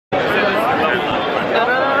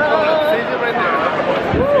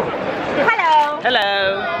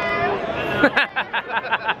Hello,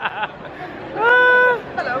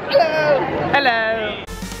 hello. Hello.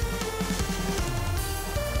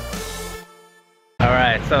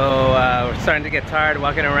 Alright, so we're starting to get tired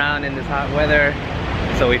walking around in this hot weather.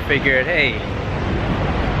 So we figured, hey,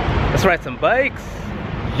 let's ride some bikes.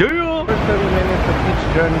 Yeah! 30 minutes of each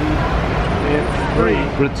journey is free.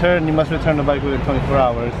 Return, you must return the bike within 24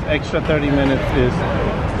 hours. Extra 30 minutes is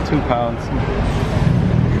 £2.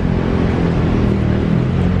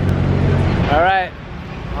 Alright,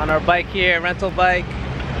 on our bike here, rental bike.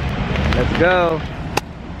 Let's go.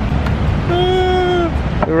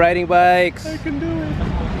 We're riding bikes. I can do it.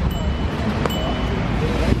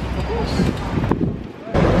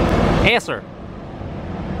 Answer.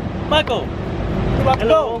 Michael.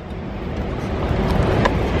 Hello.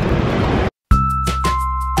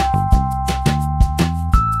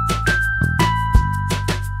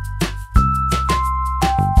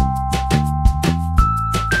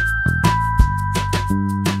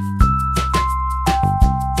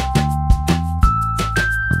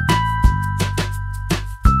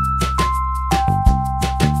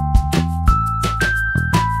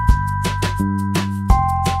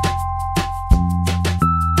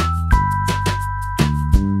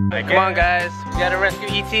 Come on, guys, we gotta rescue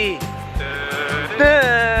E.T.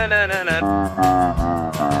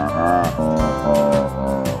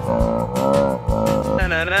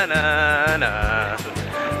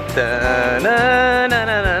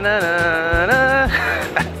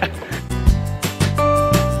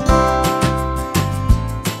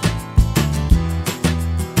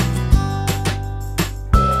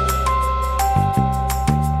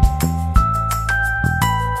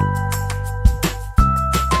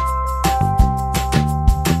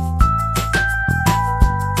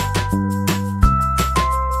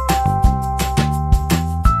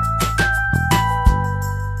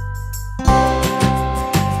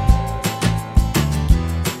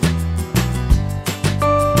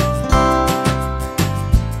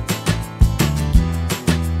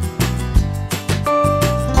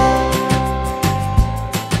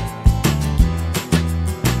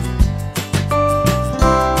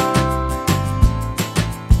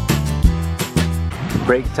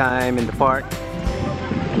 Break time in the park.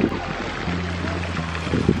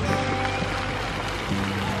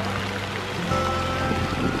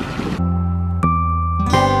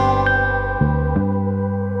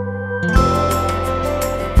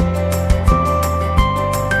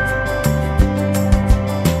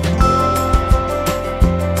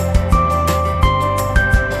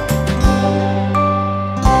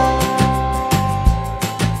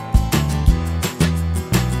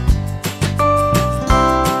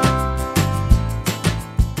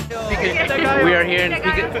 We are here in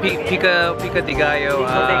Picadilly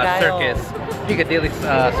Circus, Picadilly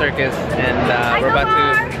Circus, and we're about to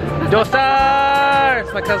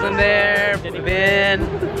Dostars! My cousin there, Vin,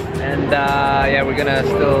 and yeah, we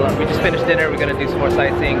just finished dinner. We're gonna do some more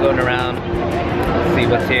sightseeing, going around, see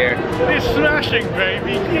what's here. It's smashing,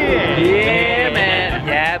 baby! Yeah! Yeah, man!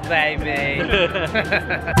 Yeah, baby!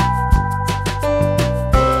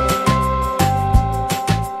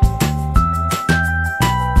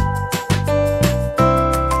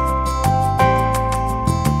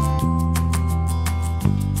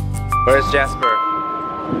 Where's Jasper?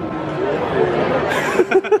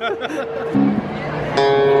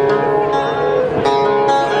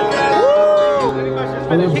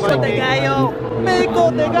 Pico de gallo!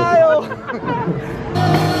 Pico de gallo!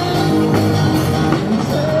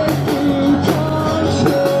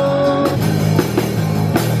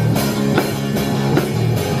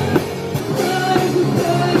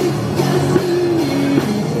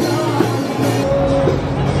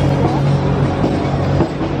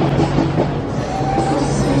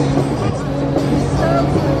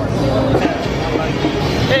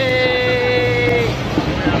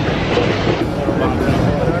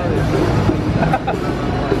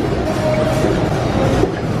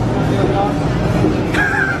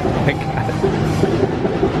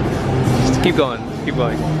 Keep going, keep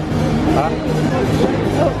going. Huh?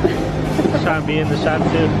 Trying to be in the shot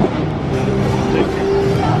too.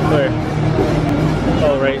 Where?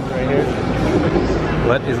 Oh, right here.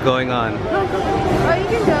 What is going on? Oh, you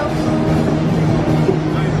can go.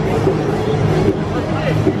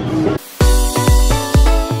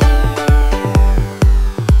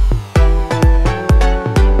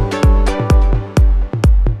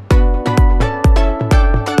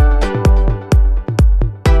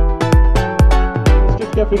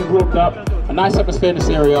 Being roped up, a nice atmosphere in this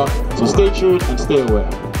area, so stay tuned and stay aware.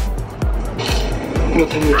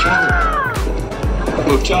 What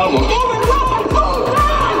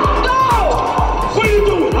are you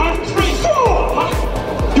doing, huh?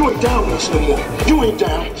 You ain't down with us no more. You ain't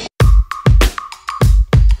down.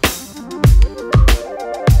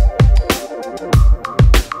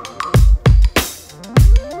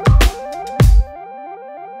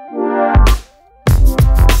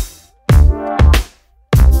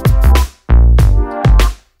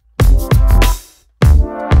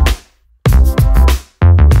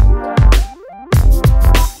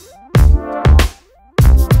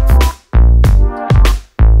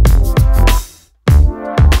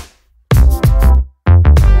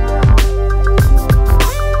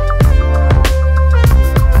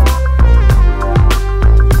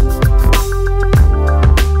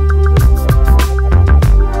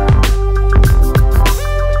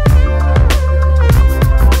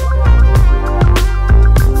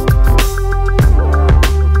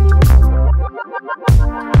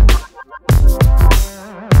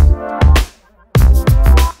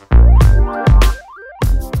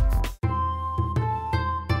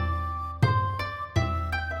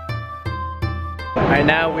 Right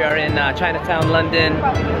now we are in Chinatown, London.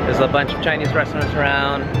 There's a bunch of Chinese restaurants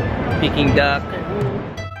around. Peking duck.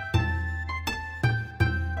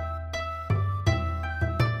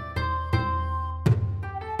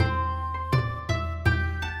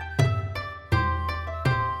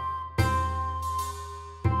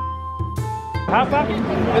 Hot pot?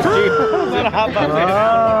 It's cheap. It's not a hot pot.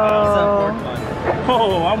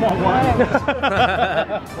 Oh, I'm on one.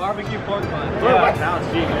 Barbecue pork bun. Yeah, now it's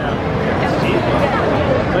cheap. Yeah. It's cheap.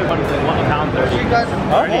 Wait, what is it? £1.30. You got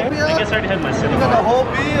Okay. I guess I already had my cinema. You got the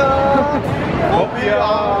hopia.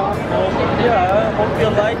 Yeah, hope you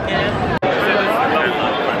like it.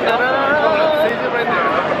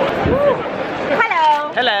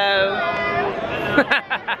 Hello. Hello.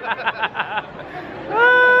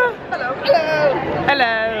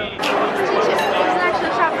 Hello.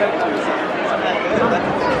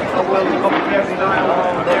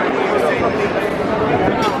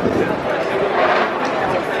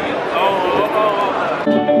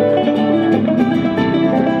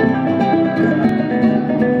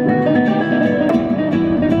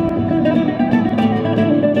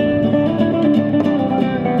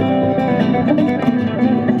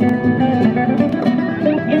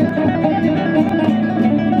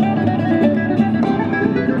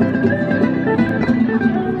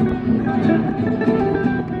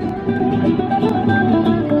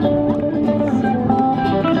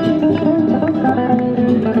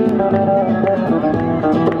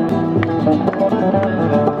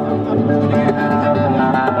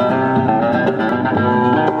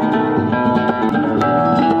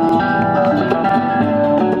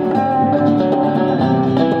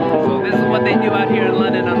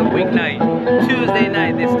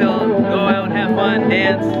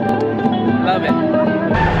 Dance. Love it.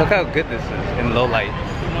 Look how good this is in low light.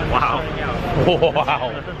 Wow.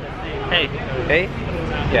 Wow. Hey. Hey?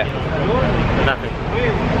 Yeah. Nothing.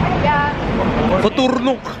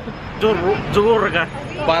 Poturnuk. Jurga.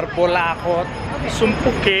 Parpolakot.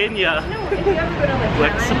 Sumpukin ya.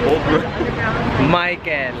 Flexible, bro.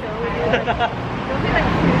 Michael.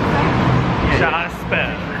 Jasper.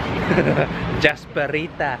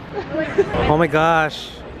 Jasperita. Oh my gosh.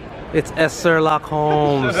 It's Sherlock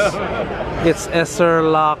Holmes. It's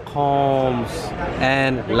Sherlock Holmes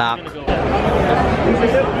and Lock. It's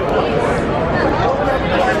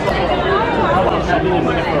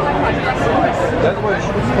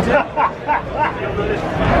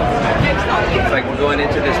like we're going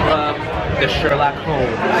into this pub, the Sherlock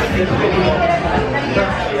Holmes.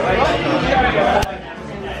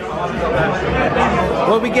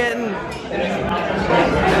 What are we getting?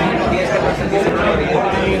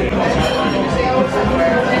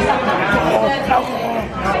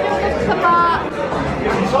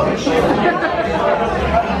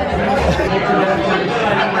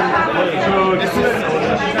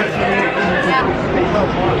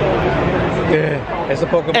 It's a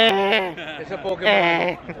Pokemon. It's a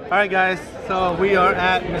Pokemon. Alright guys, so we are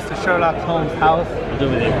at Mr. Sherlock Holmes' house.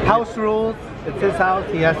 House rules. It's his house,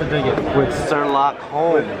 he has to drink it. With Sherlock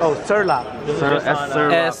Holmes. Oh, Sherlock.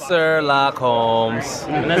 Sherlock Holmes.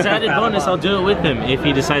 And as an added bonus, I'll do it with him if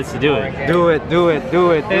he decides to do it. Do it.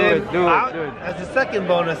 As a second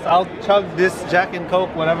bonus, I'll chug this Jack and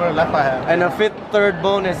Coke, whatever left I have. And a third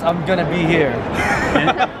bonus, I'm gonna be here.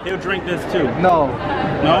 And he'll drink this too. No.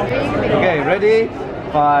 No? Okay, ready?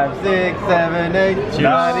 5, 6, 7, 8.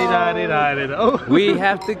 Oh. We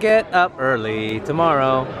have to get up early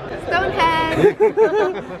tomorrow. Stonehenge.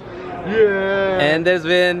 Yeah. And there's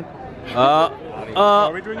been Are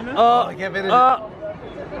we drinking this? I can't finish it. Oh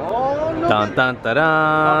no. Dun dun dun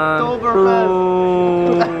dun.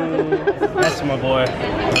 Oktoberfest. That's my boy.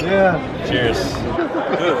 Yeah. Cheers.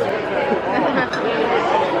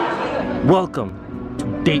 Welcome to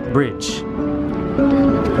Date Bridge.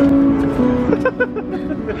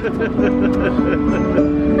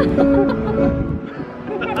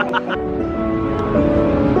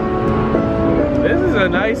 This is a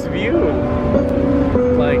nice view.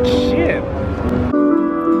 Like shit.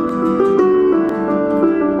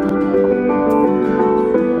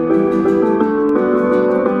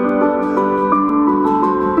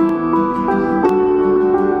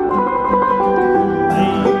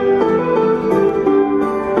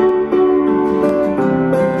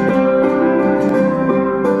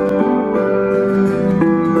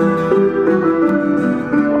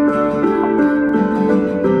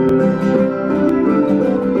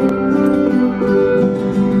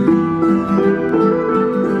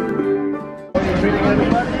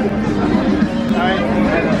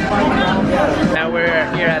 Now we're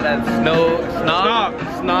here at a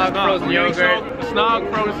Snog frozen yogurt. Snog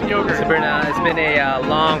frozen yogurt. It's been a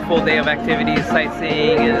long full day of activities,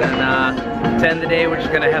 sightseeing, and then to end the day we're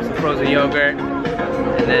just gonna have some frozen yogurt,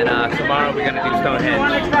 and then tomorrow we're gonna do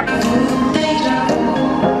Stonehenge.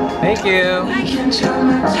 Thank you.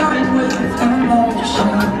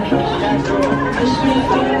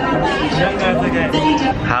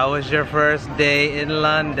 How was your first day in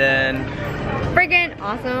London? Friggin'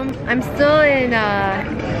 awesome. I'm still in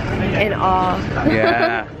awe.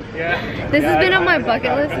 Yeah. This has been on my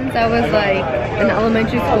bucket list since I was like in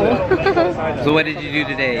elementary school. So what did you do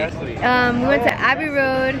today? We went to Abbey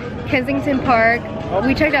Road, Kensington Park.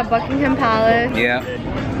 We checked out Buckingham Palace. Yeah.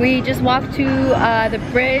 We just walked to the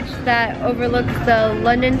bridge that overlooks the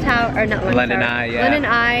London Tower, or not London Tower, Eye, yeah. London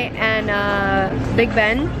Eye and Big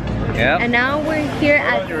Ben. Yeah. And now we're here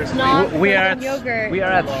at Snog We are at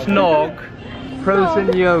Snog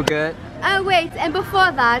frozen yogurt. Oh wait, and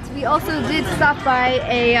before that, we also did stop by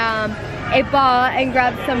a bar and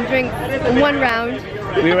grab some drinks in one round.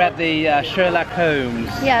 We were at the Sherlock Holmes.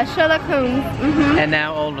 Yeah, Sherlock Holmes. Mm-hmm. And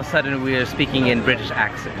now all of a sudden we are speaking in British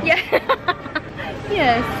accent. Yeah.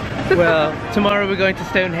 Yes. Well, tomorrow we're going to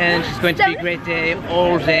Stonehenge. It's going to be a great day,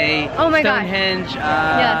 all day. Oh my God. Stonehenge,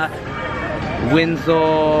 Yes.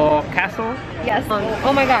 Windsor Castle. Yes.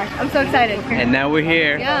 Oh my gosh, I'm so excited. And now we're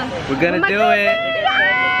here. Yeah. We're gonna Oh my do God. it.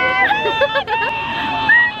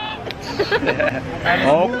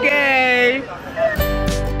 Okay.